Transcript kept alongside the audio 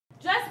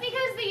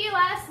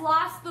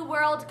lost the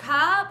World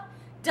Cup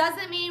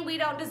doesn't mean we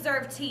don't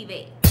deserve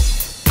TV.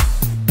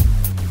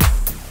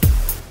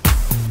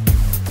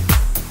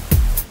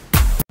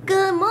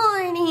 Good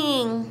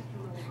morning.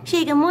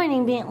 Say good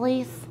morning,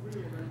 Bentleys.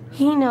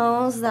 He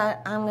knows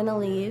that I'm gonna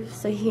leave,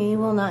 so he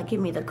will not give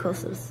me the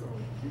kisses.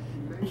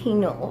 He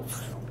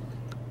knows.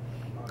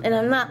 And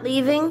I'm not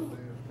leaving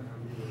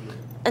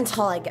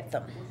until I get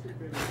them.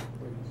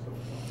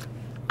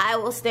 I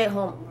will stay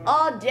home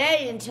all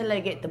day until I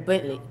get the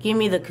Bentley. Give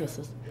me the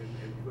kisses.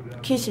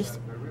 Kisses.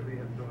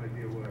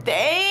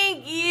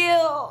 Thank you.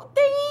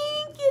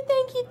 Thank you,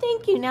 thank you,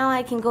 thank you. Now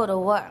I can go to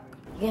work.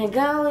 We're gonna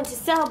go into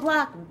cell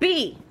block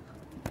B.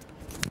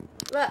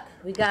 Look,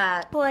 we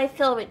got toy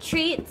filled with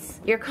treats,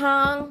 your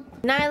Kong,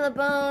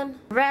 Nylabone,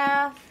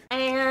 Raph,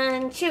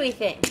 and Chewy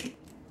Thing.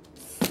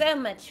 So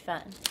much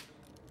fun.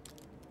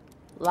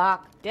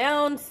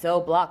 Lockdown,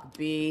 cell block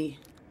B.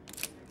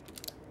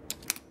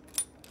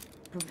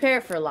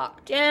 Prepare for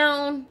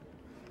lockdown.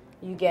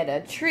 You get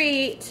a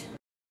treat.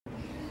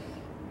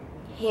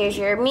 Here's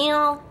your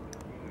meal.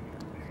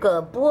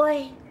 Good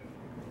boy.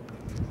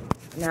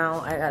 Now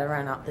I gotta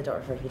run out the door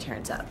before he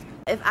turns up.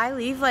 If I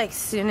leave like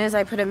soon as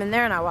I put him in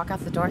there and I walk out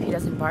the door, he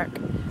doesn't bark.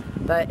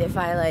 But if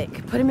I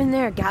like put him in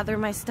there, gather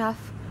my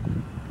stuff,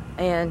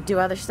 and do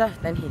other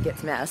stuff, then he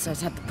gets mad. So I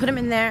just have to put him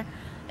in there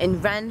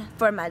and run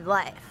for my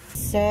life.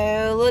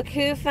 So look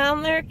who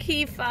found their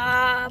key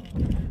fob.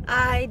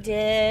 I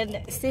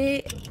did.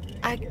 See,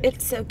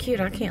 it's so cute.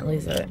 I can't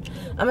lose it.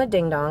 I'm a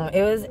ding dong.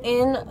 It was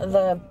in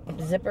the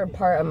zipper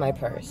part of my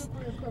purse,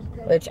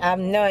 which I have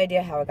no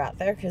idea how it got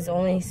there because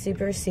only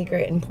super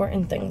secret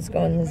important things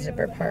go in the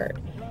zipper part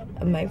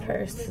of my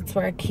purse. It's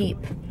where I keep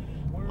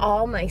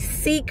all my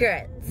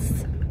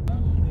secrets.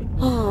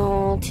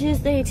 Oh,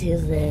 Tuesday.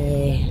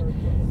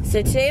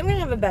 So today I'm gonna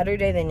have a better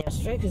day than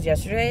yesterday because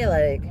yesterday,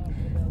 like,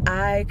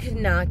 I could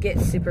not get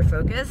super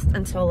focused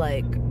until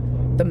like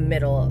the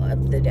middle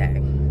of the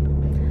day.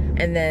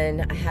 And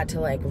then I had to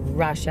like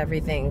rush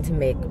everything to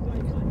make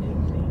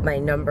my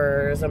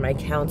numbers or my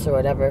counts or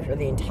whatever for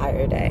the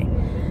entire day.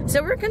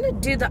 So we're gonna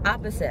do the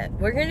opposite.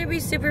 We're gonna be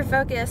super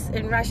focused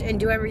and rush and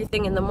do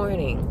everything in the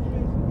morning.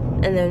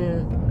 And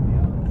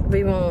then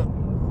we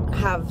won't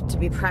have to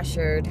be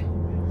pressured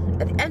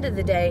at the end of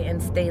the day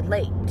and stay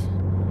late.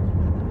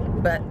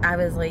 But I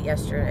was late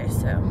yesterday,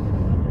 so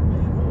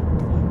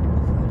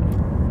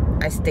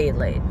I stayed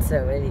late,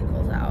 so it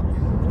equals out.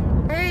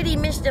 Alrighty,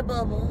 Mr.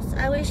 Bubbles.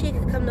 I wish he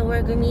could come to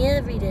work with me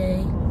every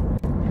day.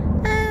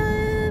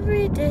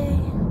 Every day.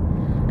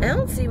 I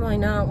don't see why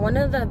not. One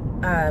of the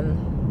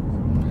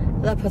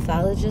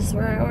pathologists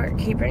where I work,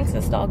 he brings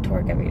his dog to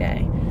work every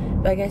day.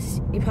 But I guess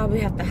you probably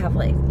have to have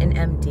like an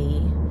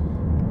MD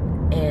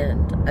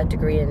and a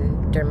degree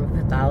in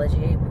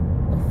dermapathology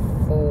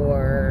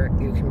before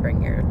you can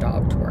bring your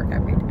dog to work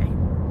every day.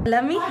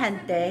 Love me,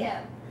 gente.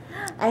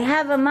 I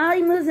have a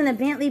Molly Moose and a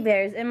Bentley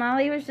Bears, and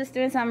Molly was just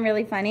doing something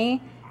really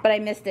funny, but I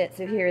missed it,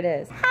 so here it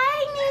is.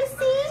 Hi,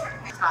 Missy.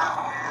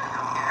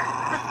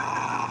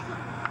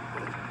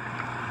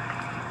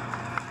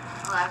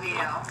 Love you.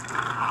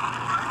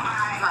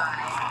 Bye.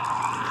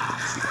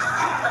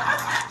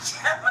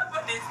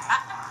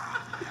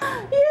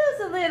 Here's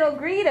a little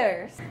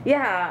greeters.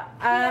 Yeah,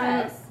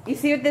 Yes. You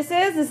see what this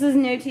is? This is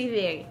new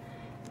TV.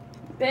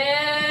 Boo!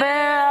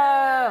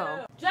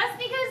 Boo! Just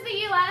because the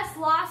U.S.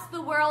 lost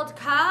the World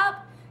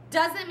Cup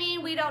doesn't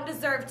mean we don't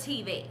deserve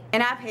TV.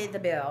 And I paid the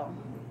bill.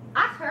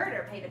 I heard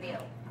her pay the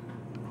bill.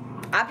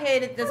 I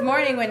paid it this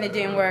morning when it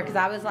didn't work because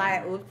I was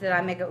like, oops, did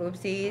I make a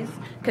oopsies?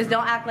 Because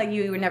don't act like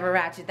you were never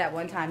ratchet that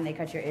one time they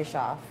cut your ish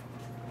off.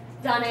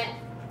 Done it.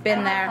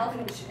 Been there. Health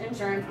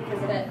insurance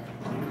because of it.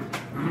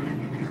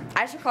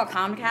 I should call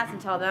COMCAST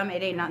and tell them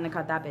it ain't nothing to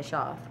cut that bitch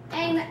off.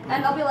 And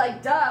I'll be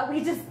like, duh,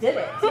 we just did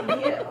it to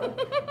you.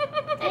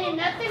 Ain't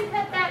nothing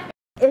cut that.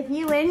 If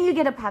you win, you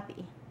get a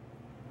puppy.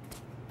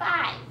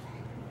 5.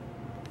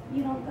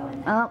 You don't go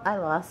in there. Oh, I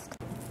lost.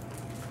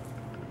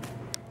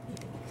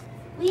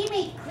 We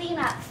make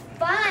cleanup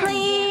fun.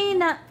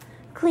 Clean up,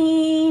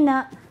 clean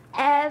up.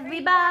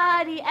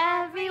 Everybody,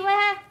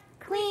 everywhere.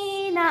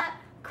 Clean up,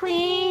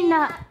 clean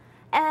up.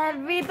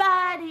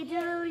 Everybody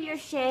do your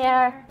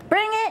share.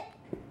 Bring it.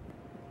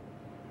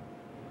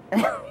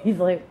 He's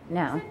like,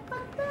 no.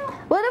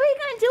 What are we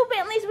gonna do,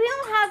 Bentleys? We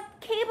don't have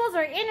cables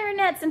or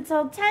internets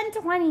until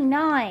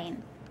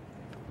 10:29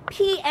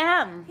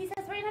 p.m. He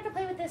says we're gonna have to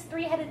play with this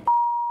 3-headed.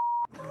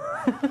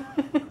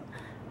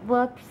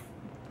 Whoops.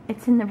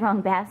 It's in the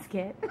wrong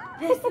basket.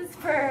 This is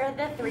for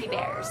the 3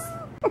 bears.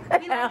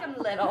 We like them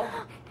little.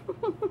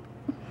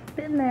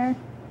 Been there.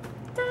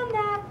 Done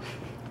that.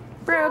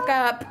 Broke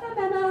up.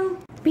 Memo.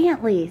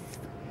 Bentleys.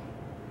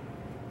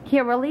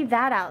 Here, we'll leave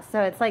that out.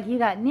 So it's like you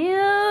got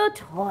new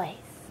toys.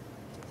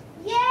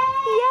 Yay!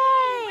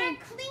 Yay! We're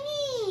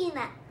clean.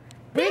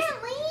 This-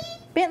 Bentley,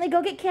 Bentley,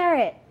 go get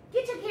Carrot.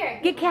 get your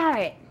carrot. Get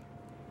Carrot.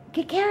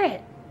 Get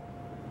Carrot.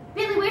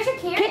 Bentley, where's your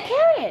carrot? Get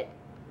Carrot.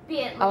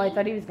 Bentley. Oh, I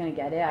thought he was going to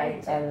get it.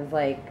 I was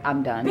like,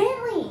 I'm done.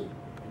 Bentley.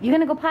 You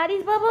going to go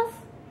potties, Bubbles?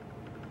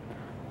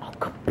 Oh,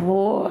 good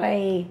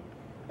boy.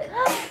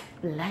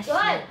 Bless you.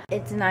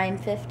 It's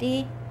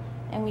 9:50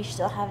 and we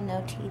still have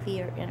no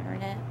TV or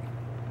internet.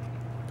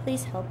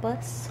 Please help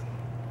us.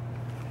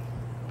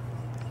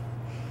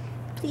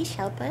 Please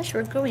help us.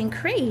 We're going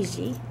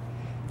crazy.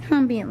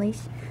 Huh, Bentley?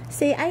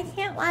 Say, I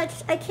can't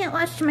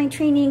watch my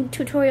training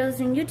tutorials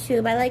on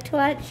YouTube. I like to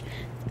watch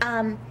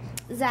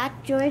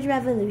Zach George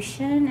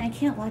Revolution. I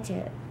can't watch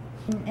it.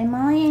 And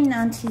Molly and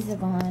Aunties are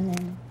gone,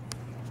 and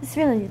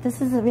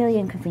this is really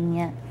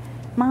inconvenient.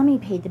 Mommy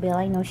paid the bill.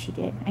 I know she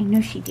did. I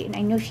know she did.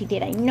 I know she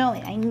did. I know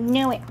it. I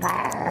know it.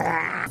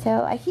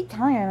 So I keep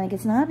telling her, like,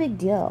 it's not a big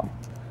deal.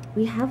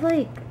 We have,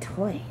 like,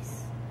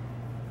 toys.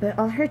 But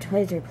all her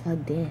toys are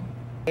plugged in.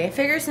 I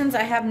figure since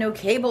I have no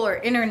cable or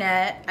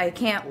internet, I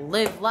can't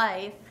live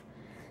life.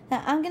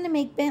 Now, I'm going to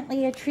make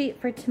Bentley a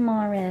treat for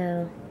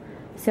tomorrow.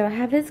 So I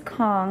have this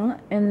Kong,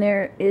 and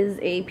there is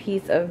a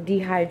piece of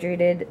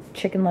dehydrated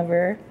chicken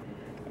liver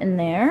in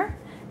there.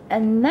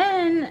 And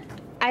then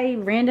I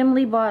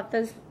randomly bought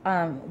this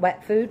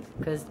wet food,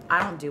 because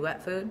I don't do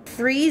wet food.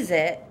 Freeze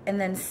it, and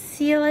then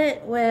seal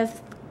it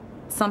with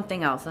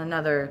something else,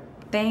 another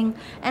thing.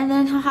 And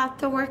then he'll have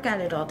to work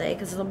at it all day,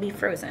 because it'll be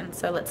frozen.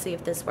 So let's see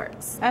if this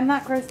works. I'm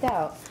not grossed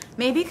out.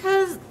 Maybe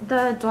because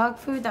the dog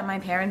food that my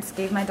parents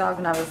gave my dog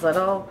when I was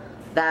little,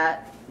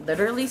 that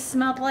literally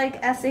smelled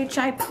like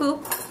SHI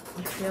poop.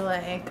 I feel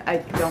like I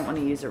don't want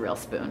to use a real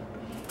spoon.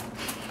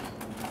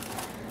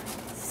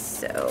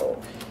 So,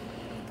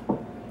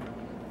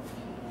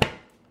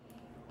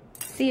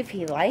 see if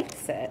he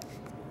likes it.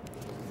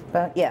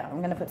 But yeah,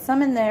 I'm gonna put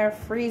some in there,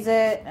 freeze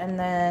it, and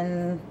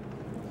then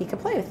he can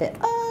play with it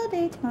all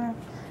day tomorrow.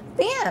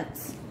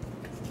 Vance,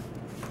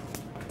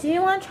 do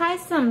you want to try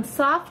some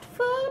soft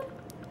food?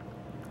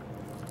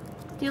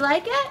 Do you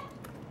like it?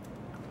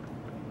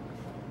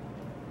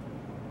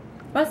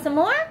 Want some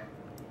more?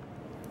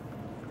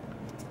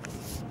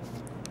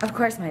 Of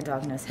course my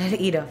dog knows how to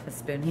eat off a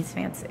spoon. He's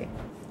fancy.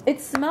 It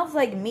smells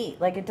like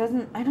meat. Like it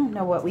doesn't, I don't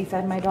know what we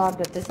fed my dog,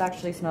 but this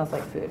actually smells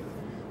like food.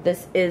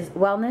 This is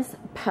Wellness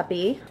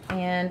Puppy,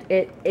 and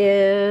it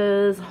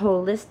is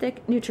holistic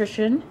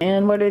nutrition.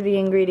 And what are the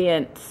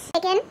ingredients?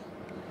 Chicken,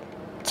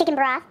 chicken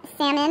broth,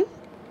 salmon,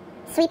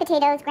 sweet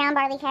potatoes, ground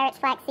barley, carrots,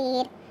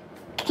 flaxseed,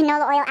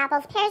 canola oil,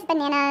 apples, pears,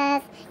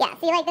 bananas. Yeah,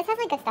 see, like, this has,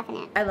 like, good stuff in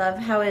it. I love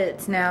how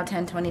it's now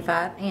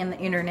 10:25 and the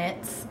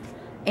internets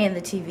and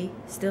the TV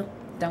still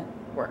don't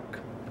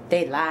work.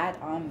 They lied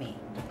on me.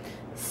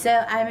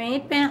 So I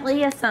made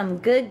Bentley some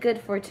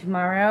good for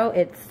tomorrow.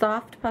 It's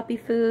soft puppy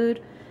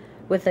food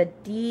with a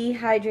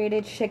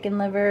dehydrated chicken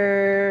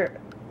liver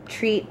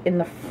treat in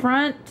the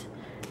front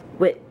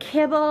with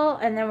kibble,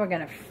 and then we're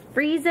gonna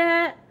freeze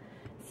it.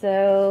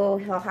 So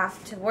he'll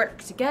have to work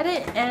to get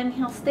it, and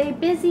he'll stay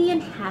busy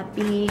and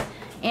happy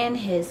in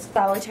his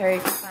solitary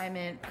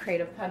confinement,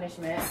 creative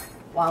punishment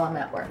while I'm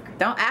at work.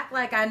 Don't act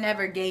like I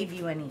never gave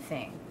you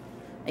anything.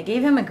 I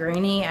gave him a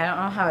greenie. I don't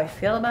know how I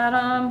feel about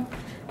him,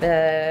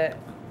 but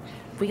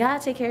we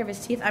gotta take care of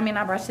his teeth. I mean,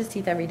 I brush his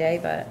teeth every day,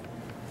 but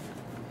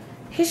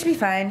he should be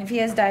fine. If he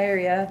has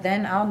diarrhea,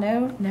 then I'll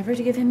know never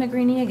to give him a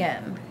greenie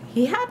again.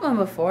 He had one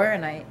before,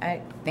 and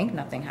I think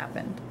nothing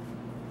happened.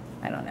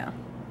 I don't know.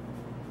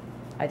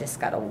 I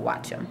just gotta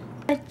watch him.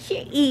 What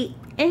you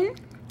eating?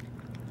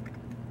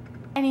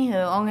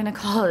 Anywho, I'm gonna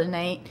call it a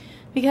night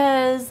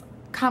because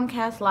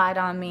COMCAST lied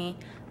on me,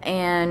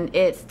 and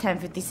it's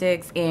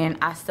 10:56 and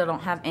I still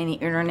don't have any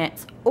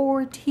internet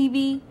or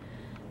TV.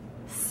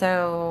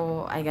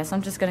 So I guess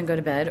I'm just gonna go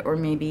to bed, or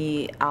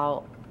maybe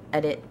I'll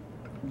edit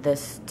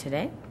this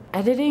today.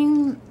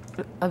 Editing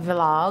a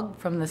vlog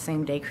from the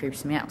same day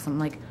creeps me out, because I'm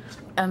like,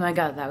 oh my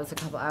god, that was a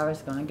couple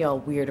hours ago, and I get all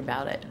weird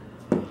about it.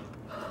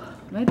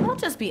 Maybe I'll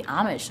just be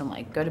Amish and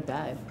like go to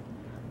bed.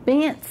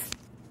 Vance,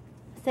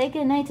 say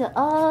goodnight to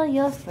all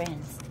your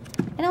friends.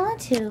 I don't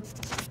want to.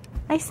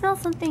 I smell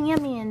something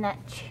yummy in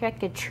that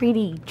trick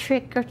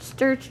or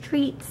stir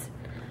treats.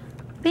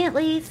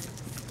 Bentley's.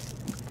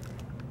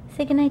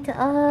 Say goodnight to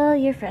all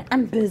your friends.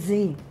 I'm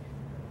busy.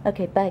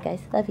 Okay, bye guys.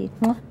 Love you.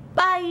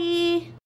 Bye.